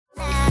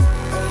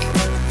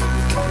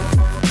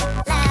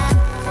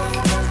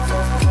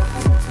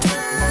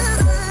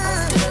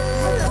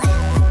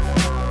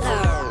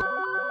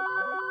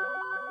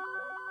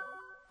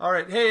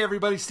right. Hey,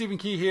 everybody. Stephen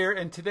Key here.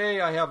 And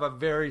today I have a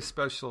very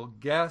special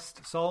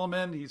guest,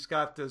 Solomon. He's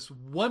got this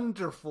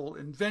wonderful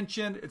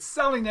invention. It's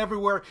selling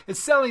everywhere. It's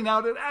selling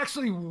out. It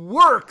actually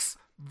works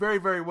very,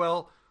 very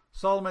well.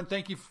 Solomon,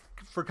 thank you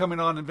for coming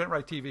on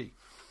InventRight TV.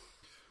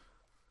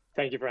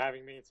 Thank you for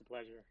having me. It's a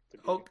pleasure to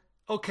be here.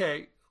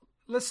 Okay.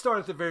 Let's start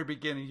at the very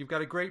beginning. You've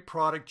got a great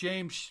product.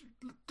 James,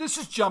 let's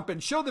just jump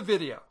in. Show the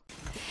video.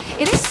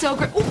 It is so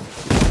great. Ooh.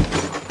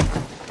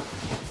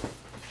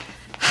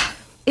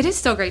 It is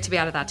so great to be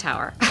out of that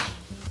tower.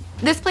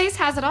 This place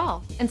has it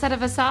all. Instead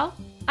of a cell,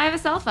 I have a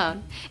cell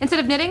phone. Instead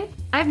of knitting,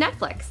 I have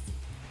Netflix.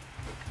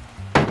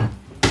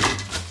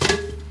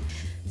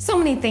 So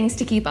many things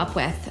to keep up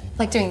with,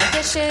 like doing the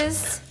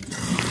dishes.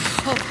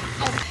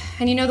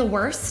 And you know the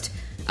worst?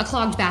 A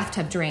clogged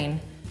bathtub drain.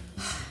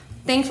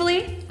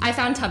 Thankfully, I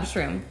found Tub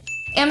Shroom,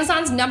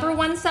 Amazon's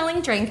 #1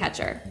 selling drain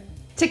catcher.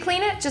 To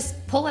clean it,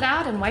 just pull it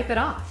out and wipe it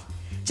off.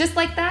 Just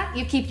like that,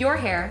 you keep your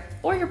hair,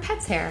 or your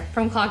pet's hair,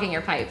 from clogging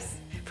your pipes.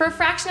 For a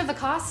fraction of the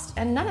cost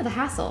and none of the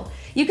hassle,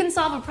 you can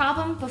solve a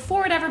problem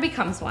before it ever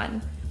becomes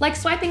one, like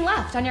swiping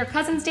left on your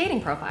cousin's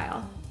dating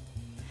profile.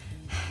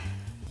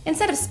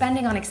 Instead of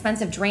spending on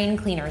expensive drain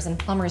cleaners and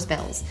plumber's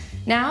bills,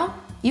 now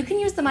you can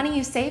use the money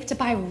you save to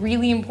buy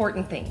really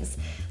important things,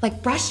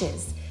 like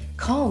brushes,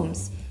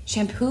 combs,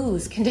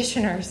 shampoos,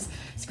 conditioners,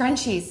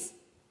 scrunchies.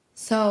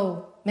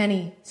 So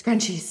many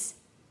scrunchies.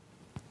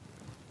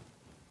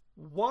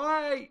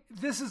 Why?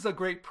 This is a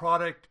great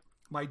product.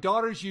 My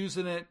daughter's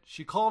using it.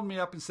 She called me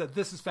up and said,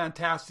 this is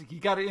fantastic. You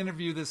got to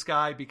interview this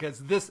guy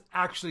because this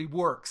actually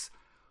works.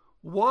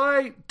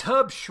 Why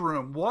Tub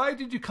Shroom? Why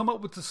did you come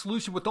up with the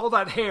solution with all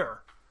that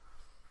hair?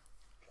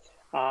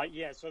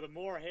 So the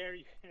more hair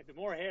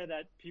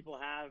that people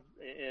have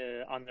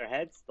on their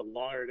heads, the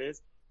longer it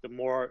is, the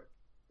more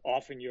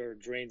often your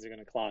drains are going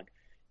to clog.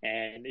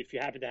 And if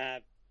you happen to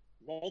have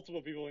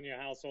multiple people in your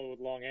household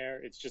with long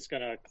hair, it's just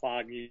going to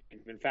clog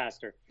even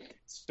faster.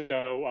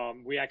 So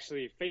we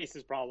actually face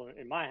this problem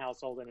in my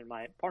household and in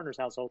my partner's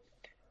household.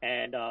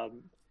 And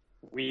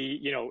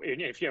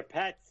if you have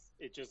pets,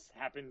 it just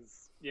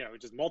happens,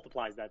 it just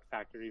multiplies that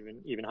factor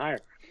even higher.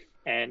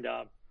 And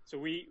so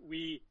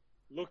we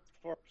looked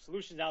for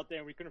solutions out there,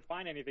 and we couldn't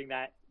find anything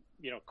that,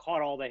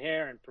 caught all the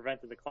hair and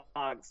prevented the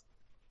clogs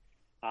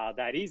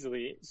that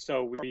easily.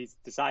 So we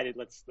decided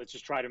let's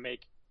just try to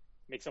make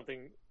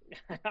something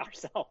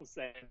ourselves,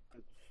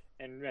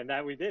 and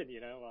that we did,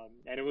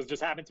 and it was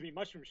just happened to be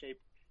mushroom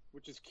shaped,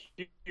 which is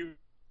cute,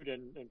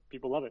 and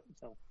people love it.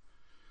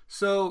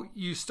 So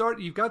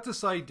you've got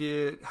this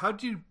idea. How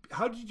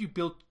did you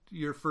build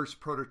your first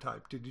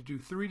prototype? Did you do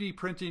 3D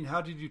printing?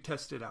 How did you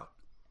test it out?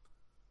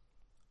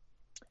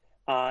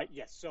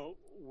 Yes. So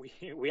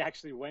we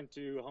actually went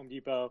to Home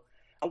Depot.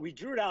 We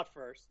drew it out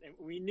first, and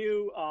we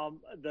knew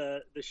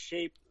the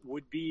shape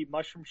would be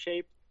mushroom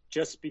shaped,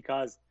 just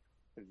because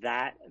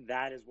that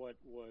is what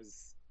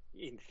was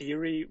in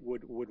theory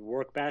would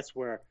work best.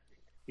 Where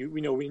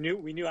we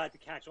knew how to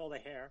catch all the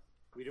hair.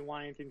 We didn't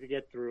want anything to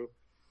get through.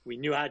 We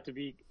knew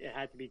the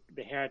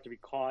hair had to be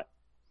caught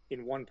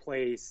in one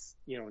place,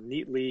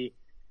 neatly,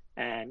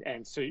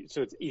 and so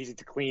it's easy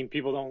to clean.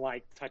 People don't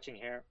like touching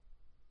hair,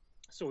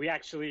 so we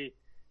actually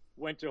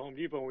went to Home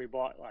Depot and we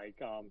bought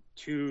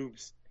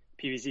tubes,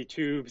 PVC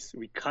tubes.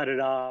 We cut it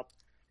up.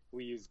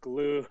 We used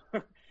glue,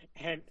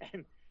 and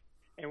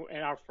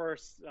our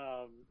first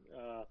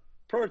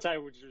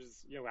prototype, which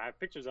was, I have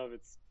pictures of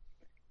it.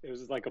 It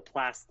was like a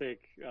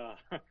plastic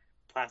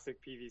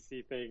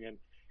PVC thing, and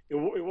it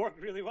worked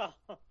really well.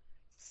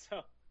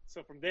 So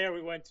from there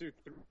we went to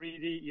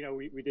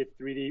 3D. We did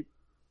 3D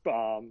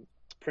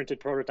printed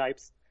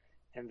prototypes,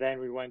 and then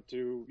we went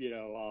to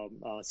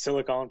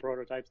silicone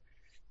prototypes,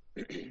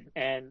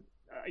 and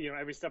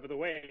every step of the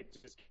way it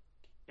just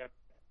kept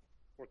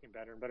working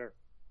better and better,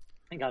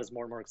 and got us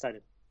more and more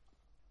excited.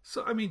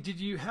 So, did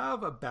you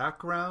have a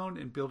background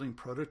in building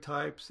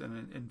prototypes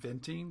and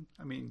inventing?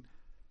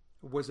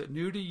 Was it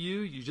new to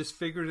you? You just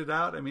figured it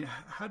out?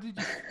 How did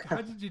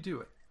you do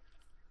it?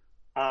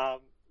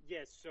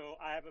 Yes, so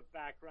I have a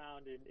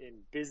background in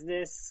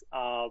business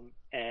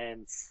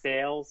and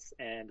sales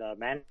and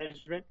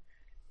management,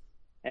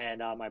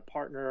 and my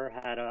partner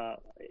had a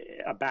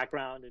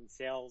background in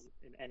sales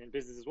and in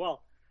business as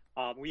well.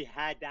 We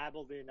had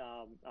dabbled in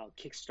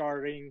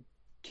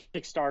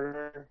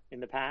Kickstarter in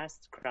the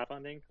past,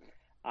 crowdfunding,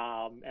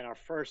 and our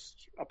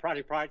first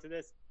project prior to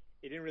this,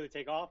 it didn't really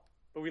take off,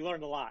 but we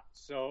learned a lot.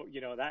 So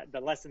that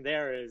the lesson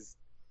there is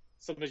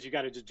sometimes you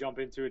got to just jump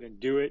into it and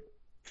do it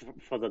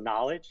for the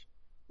knowledge,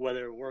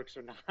 whether it works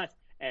or not,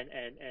 and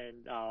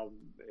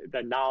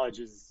the knowledge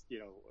is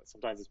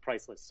sometimes it's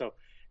priceless. So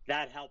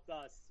that helped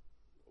us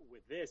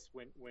with this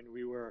when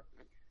we were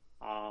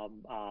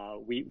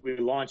we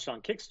launched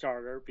on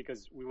Kickstarter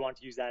because we want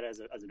to use that as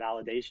a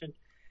validation.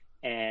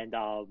 And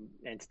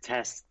to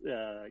test,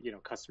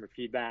 customer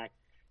feedback,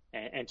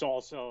 and to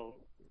also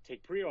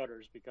take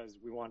pre-orders because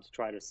we want to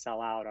try to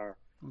sell out our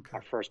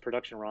first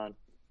production run.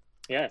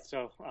 Yeah.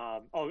 So,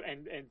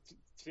 and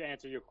to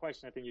answer your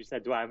question, I think you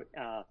said, do I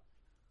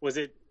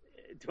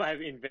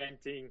have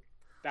inventing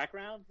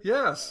background?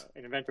 Yes.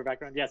 An inventor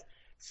background? Yes.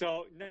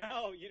 So,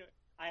 no,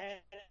 I had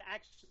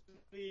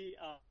actually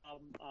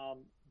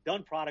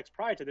done products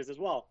prior to this as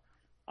well,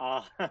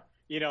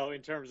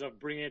 in terms of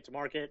bringing it to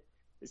market,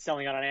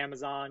 selling it on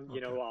Amazon,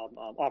 Okay.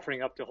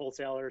 Offering up to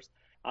wholesalers.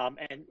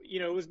 And,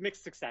 it was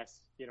mixed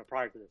success,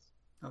 prior to this.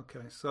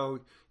 Okay, so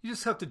you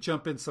just have to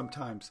jump in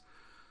sometimes.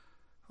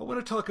 I want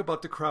to talk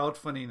about the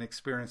crowdfunding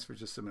experience for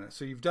just a minute.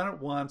 So you've done it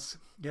once,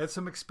 you had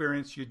some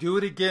experience, you do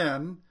it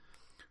again.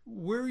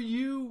 Were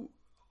you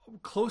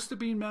close to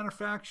being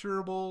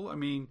manufacturable? I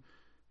mean,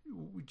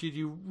 did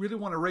you really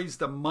want to raise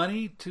the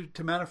money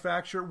to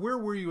manufacture? Where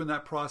were you in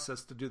that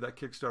process to do that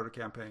Kickstarter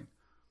campaign?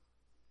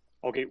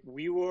 Okay,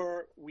 we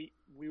were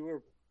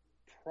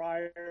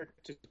prior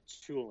to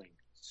tooling.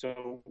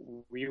 So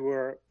we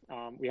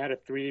had a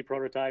 3D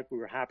prototype we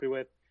were happy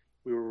with.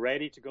 We were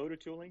ready to go to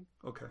tooling.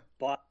 Okay.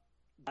 But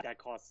that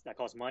costs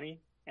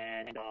money.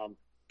 And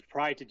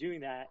prior to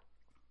doing that,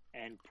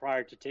 and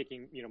prior to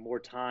taking more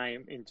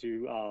time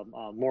into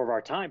more of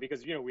our time,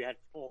 because we had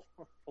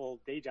full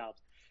day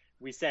jobs,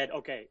 we said,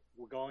 okay,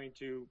 we're going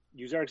to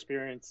use our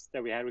experience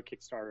that we had with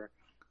Kickstarter.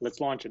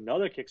 Let's launch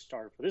another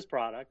Kickstarter for this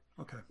product.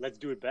 Okay. Let's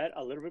do it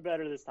a little bit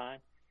better this time.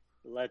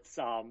 Let's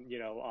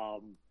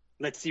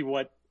let's see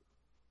what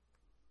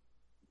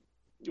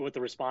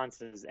the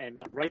response is.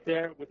 And right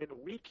there, within a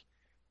week,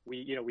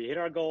 we hit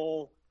our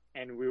goal,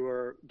 and we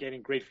were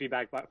getting great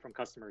feedback from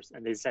customers.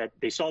 And they said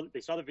they saw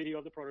the video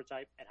of the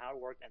prototype and how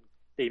it worked, and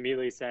they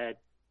immediately said,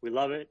 "We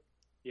love it.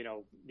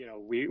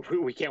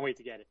 We can't wait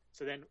to get it."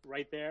 So then,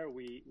 right there,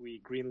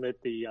 we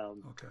greenlit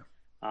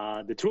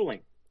the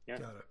tooling. Yeah.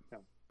 Got it.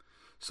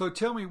 So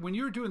tell me, when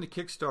you were doing the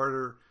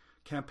Kickstarter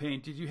campaign,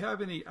 did you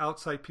have any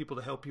outside people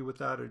to help you with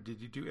that, or did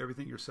you do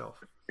everything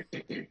yourself?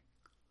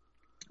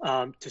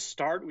 To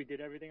start, we did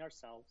everything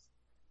ourselves.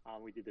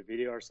 We did the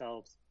video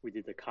ourselves. We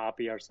did the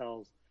copy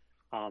ourselves.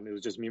 It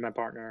was just me and my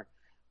partner.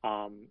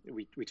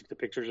 We took the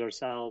pictures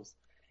ourselves.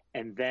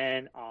 And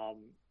then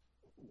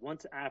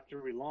once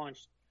after we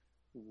launched,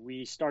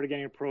 we started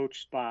getting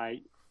approached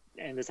by,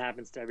 and this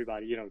happens to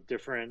everybody,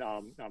 different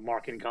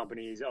marketing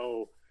companies.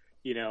 Oh,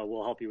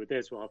 we'll help you with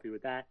this, we'll help you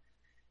with that.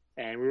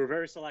 And we were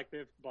very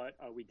selective, but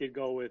we did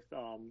go with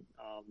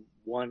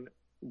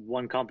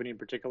one company in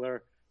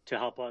particular to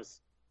help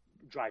us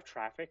drive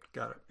traffic.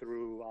 Got it.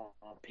 Through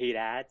paid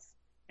ads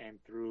and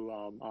through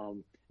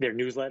their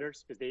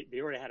newsletters, because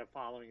they already had a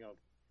following of,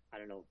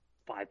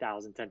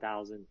 5,000,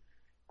 10,000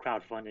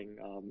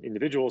 crowdfunding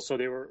individuals. So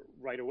they were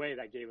right away,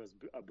 that gave us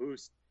a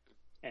boost,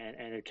 and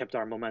it kept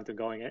our momentum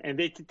going. And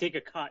they take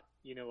a cut,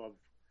 of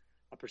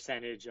a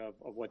percentage of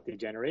what they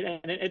generate.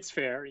 And it's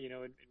fair, it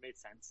made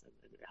sense.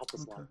 It helped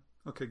us a lot.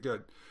 Okay,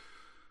 good.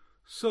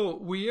 So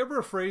were you ever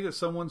afraid that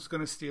someone's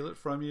going to steal it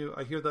from you?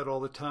 I hear that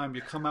all the time.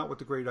 You come out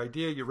with a great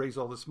idea, you raise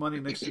all this money,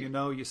 next thing you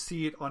know, you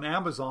see it on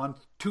Amazon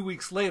 2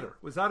 weeks later.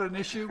 Was that an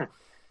issue?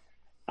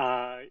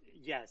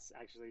 Yes,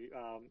 actually.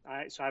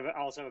 I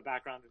also have a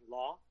background in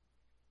law,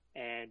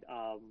 and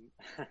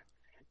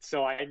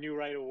so I knew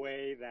right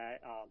away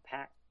that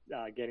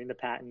getting the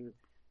patent,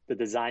 the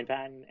design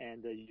patent,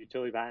 and the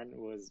utility patent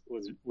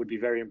would be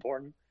very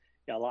important.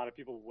 A lot of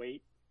people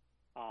wait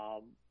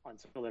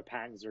until their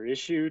patents are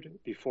issued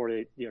before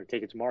they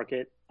take it to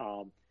market.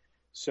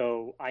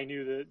 So I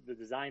knew the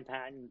design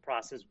patent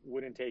process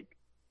wouldn't take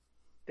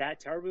that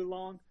terribly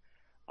long.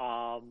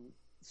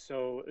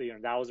 So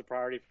that was a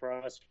priority for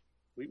us.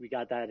 We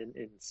got that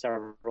in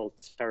several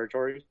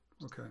territories.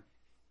 Okay.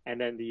 And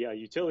then the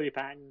utility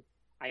patent,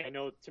 I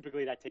know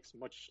typically that takes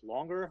much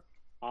longer,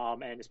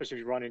 and especially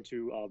if you run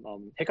into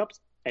hiccups,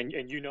 and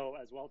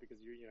as well, because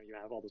you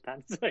have all those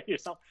patents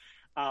yourself.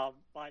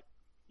 But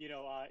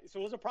so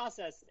it was a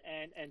process,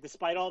 and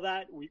despite all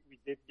that, we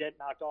did get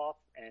knocked off,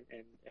 and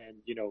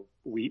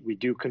we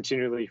do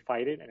continually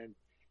fight it,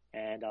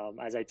 and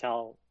as I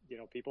tell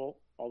people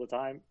all the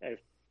time,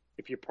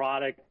 if your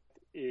product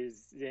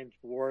isn't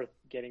worth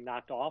getting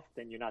knocked off,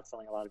 then you're not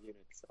selling a lot of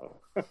units.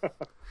 So,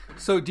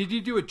 so did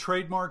you do a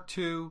trademark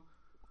too,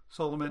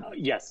 Solomon?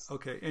 Yes.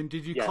 Okay, and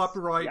did you Yes.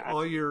 copyright Yeah,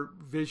 all your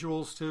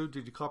visuals too?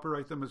 Did you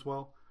copyright them as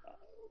well?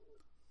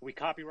 We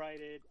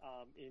copyrighted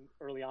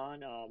early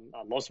on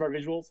most of our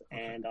visuals,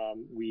 okay. And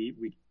we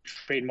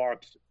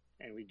trademarked,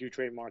 and we do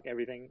trademark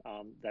everything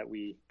that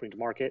we bring to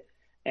market.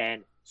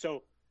 And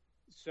so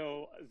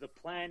the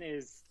plan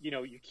is,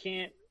 you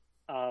can't.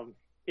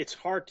 It's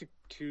hard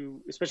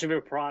to especially with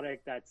a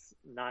product that's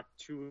not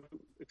too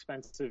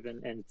expensive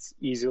and it's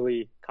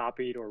easily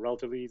copied or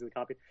relatively easily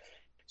copied.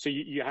 So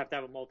you have to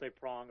have a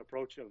multi-pronged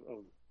approach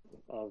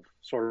of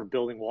sort of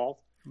building walls.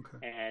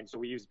 Okay. And so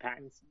we use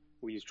patents,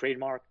 we use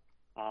trademark.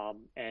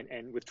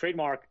 And with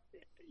trademark,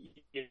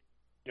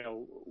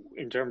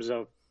 in terms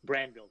of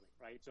brand building,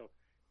 right? So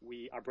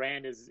our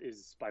brand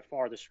is by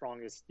far the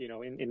strongest,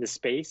 in the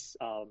space.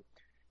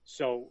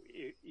 So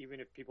even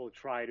if people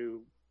try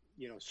to,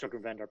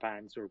 circumvent our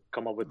patents or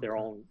come up with their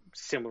own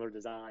similar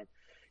design,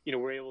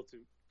 we're able to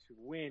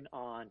win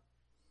on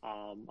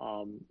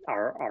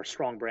our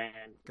strong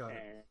brand. Got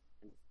it.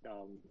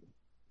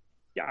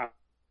 And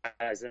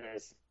as I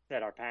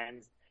said, our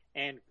patents.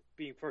 And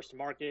being first to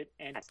market,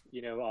 and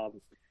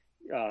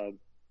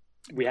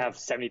we have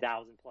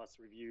 70,000 plus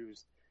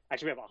reviews.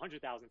 Actually, we have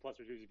 100,000 plus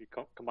reviews if you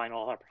combine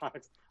all our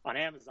products on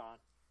Amazon,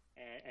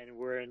 and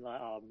we're in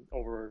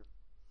over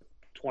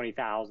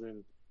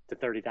 20,000 to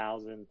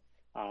 30,000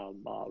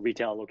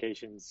 retail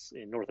locations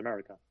in North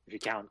America, if you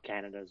count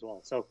Canada as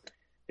well. So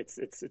it's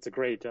a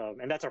great,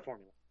 and that's our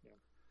formula.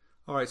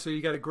 All right, so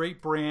you got a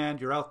great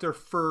brand. You're out there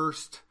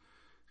first.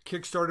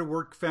 Kickstarter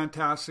worked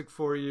fantastic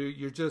for you.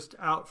 You're just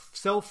out,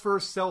 sell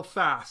first, sell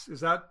fast.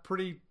 Is that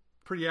pretty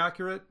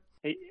accurate?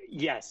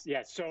 Yes.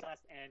 So,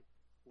 and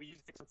we use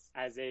it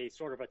as a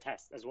sort of a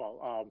test as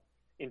well.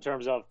 In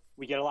terms of,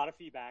 we get a lot of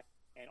feedback,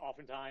 and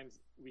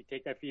oftentimes we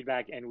take that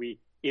feedback and we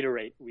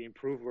iterate, we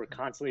improve. We're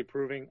constantly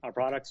improving our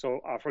product.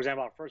 So, for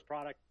example, our first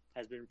product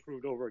has been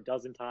improved over a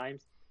dozen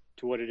times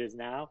to what it is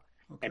now.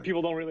 Okay. And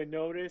people don't really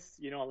notice,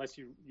 unless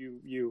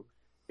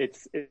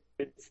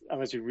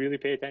unless you really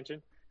pay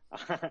attention.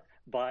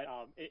 But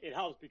it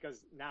helps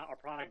because now our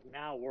product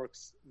now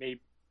works maybe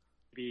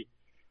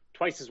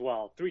twice as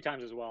well, 3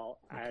 times as well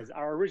as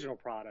our original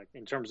product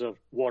in terms of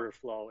water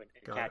flow and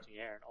catching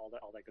air and all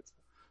that good stuff.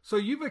 So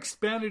you've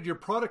expanded your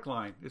product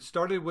line. It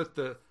started with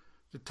the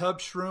tub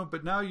shroom,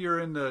 but now you're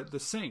in the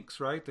sinks,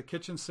 right? The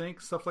kitchen sink,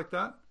 stuff like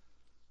that?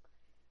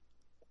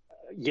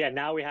 Yeah,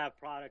 now we have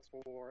products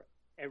for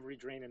every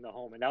drain in the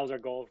home. And that was our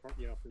goal from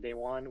day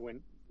one.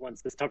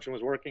 Once this tub shroom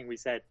was working, we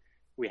said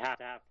we have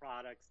to have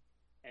products.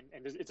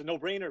 And it's a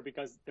no-brainer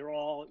because they're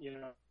all,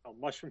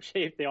 mushroom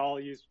shaped. They all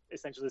use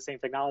essentially the same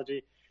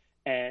technology,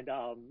 and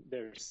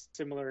they're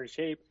similar in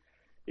shape.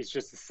 It's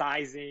just the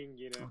sizing,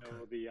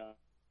 the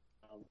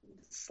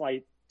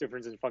slight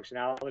difference in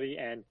functionality.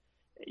 And,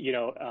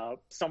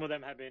 some of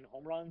them have been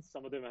home runs.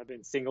 Some of them have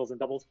been singles and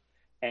doubles.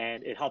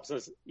 And it helps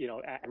us,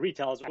 at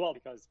retail as well,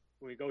 because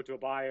when we go to a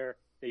buyer,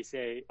 they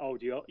say, oh,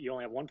 do you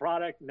only have one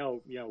product?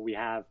 No, we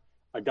have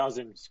a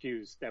dozen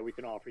SKUs that we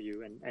can offer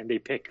you. And they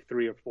pick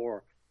 3 or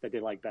 4 that they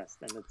like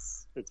best, and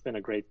it's been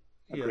a great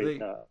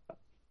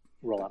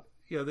rollout.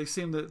 Yeah, they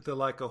seem to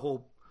like a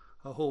whole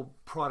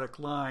product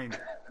line.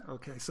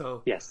 Okay,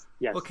 so yes,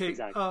 okay.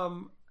 Exactly.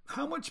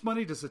 How much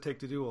money does it take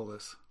to do all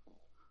this?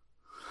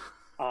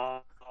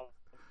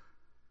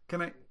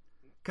 Can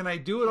I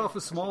do it off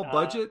a small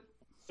budget?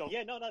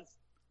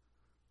 Absolutely.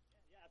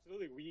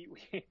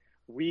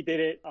 We did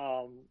it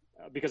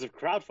because of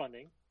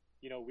crowdfunding.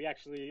 We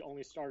actually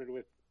only started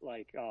with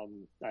I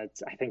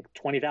think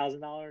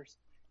 $20,000.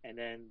 And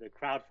then the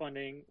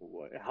crowdfunding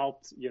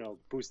helped,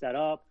 boost that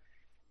up.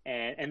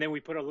 And then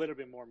we put a little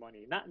bit more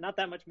money, not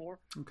that much more.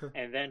 Okay.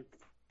 And then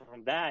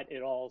from that,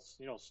 it all,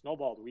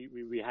 snowballed.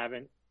 We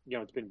haven't,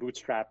 it's been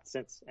bootstrapped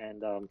since.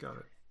 And got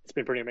it. It's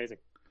been pretty amazing.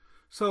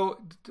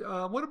 So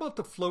what about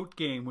the float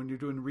game when you're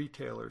doing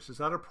retailers? Is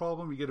that a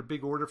problem? You get a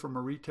big order from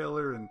a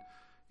retailer and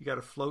you got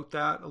to float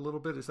that a little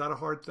bit. Is that a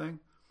hard thing?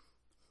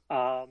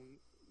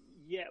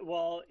 Yeah,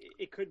 well,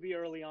 it could be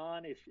early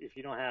on if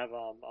you don't have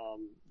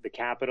the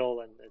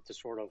capital and to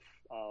sort of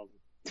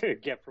to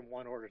get from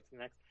one order to the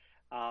next.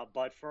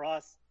 But for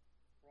us,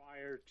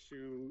 prior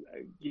to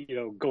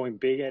going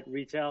big at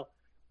retail,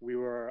 we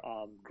were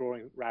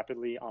growing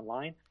rapidly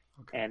online,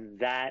 and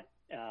that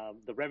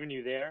the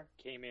revenue there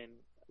came in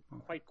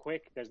quite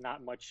quick. There's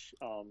not much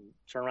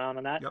turnaround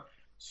on that,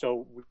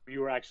 so we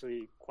were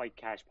actually quite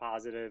cash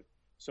positive.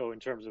 So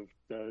in terms of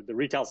the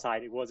retail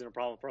side, it wasn't a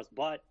problem for us,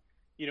 but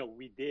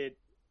we did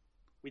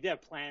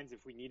have plans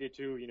if we needed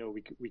to.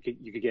 You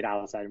could get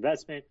outside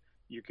investment.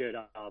 You could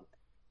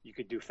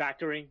do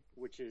factoring,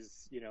 which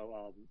is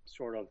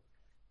sort of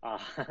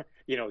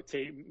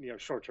take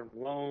short-term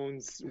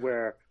loans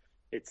where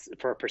it's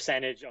for a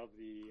percentage of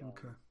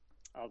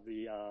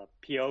the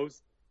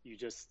POs.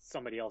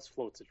 Somebody else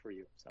floats it for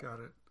you. So.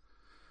 Got it.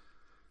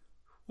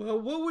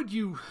 Well, what would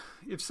you,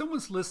 if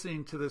someone's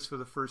listening to this for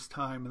the first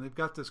time and they've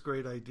got this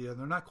great idea and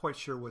they're not quite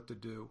sure what to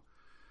do?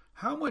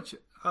 How much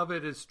of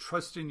it is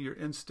trusting your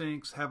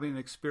instincts, having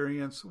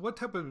experience? What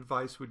type of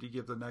advice would you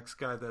give the next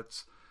guy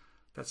that's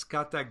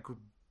got that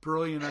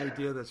brilliant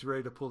idea that's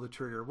ready to pull the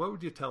trigger? What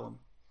would you tell him?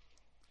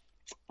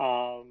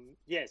 So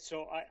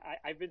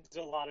I've been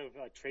to a lot of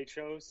trade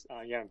shows,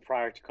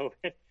 prior to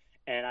COVID,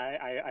 and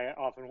I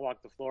often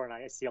walk the floor and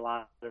I see a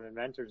lot of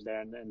inventors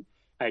there, and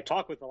I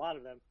talk with a lot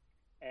of them,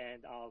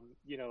 and I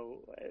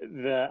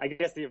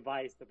guess the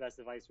best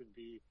advice would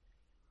be,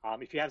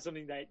 if you have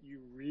something that you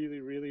really,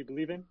 really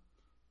believe in,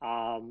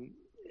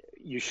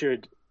 you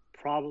should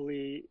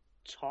probably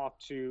talk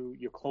to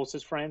your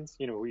closest friends,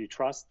 who you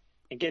trust,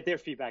 and get their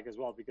feedback as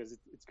well, because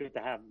it's good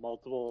to have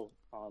multiple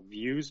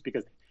views,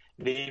 because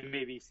they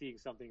may be seeing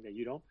something that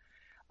you don't.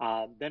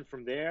 Then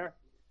from there,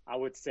 I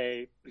would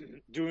say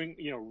doing,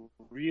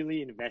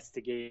 really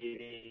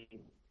investigating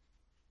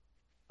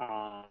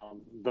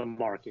the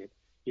market,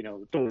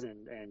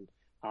 and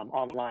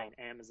online,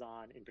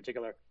 Amazon in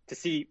particular, to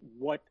see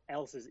what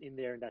else is in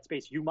there in that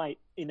space.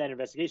 In that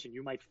investigation,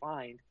 you might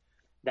find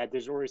that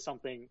there's already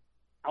something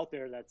out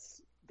there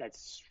that's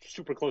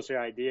super close to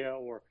your idea,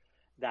 or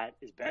that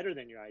is better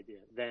than your idea.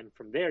 Then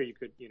from there, you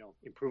could,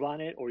 improve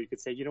on it, or you could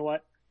say, you know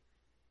what,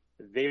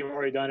 they've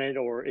already done it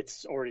or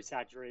it's already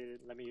saturated.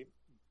 Let me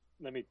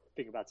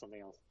think about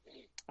something else.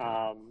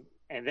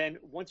 And then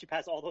once you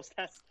pass all those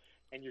tests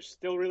and you're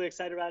still really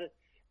excited about it,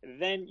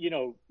 then,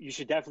 you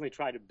should definitely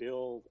try to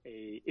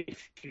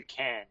if you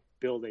can,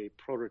 build a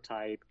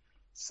prototype,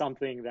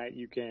 something that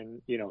you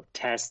can,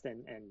 test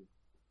and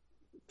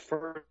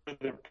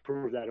further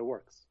prove that it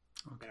works.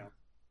 Okay.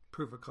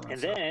 Proof of concept.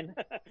 And then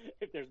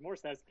if there's more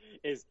steps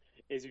is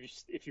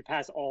if you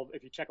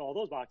check all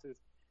those boxes,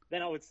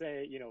 then I would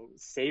say,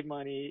 save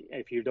money.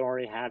 If you don't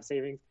already have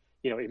savings,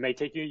 it may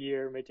take you a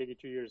year, it may take you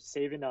 2 years,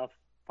 save enough,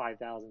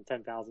 $5,000,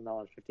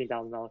 $10,000,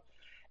 $15,000,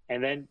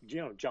 and then,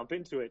 jump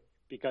into it,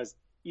 because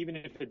even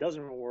if it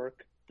doesn't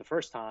work the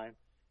first time,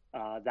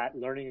 that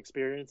learning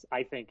experience,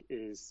 I think,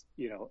 is,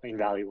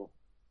 invaluable.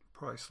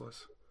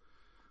 Priceless.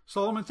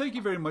 Solomon, thank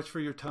you very much for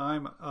your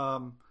time.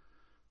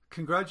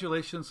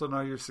 Congratulations on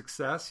all your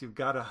success. You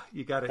got a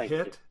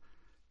hit. You.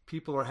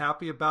 People are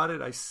happy about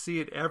it. I see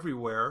it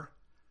everywhere.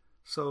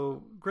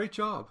 So great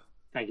job.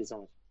 Thank you so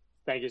much.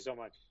 Thank you so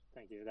much.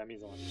 Thank you. That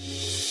means a lot.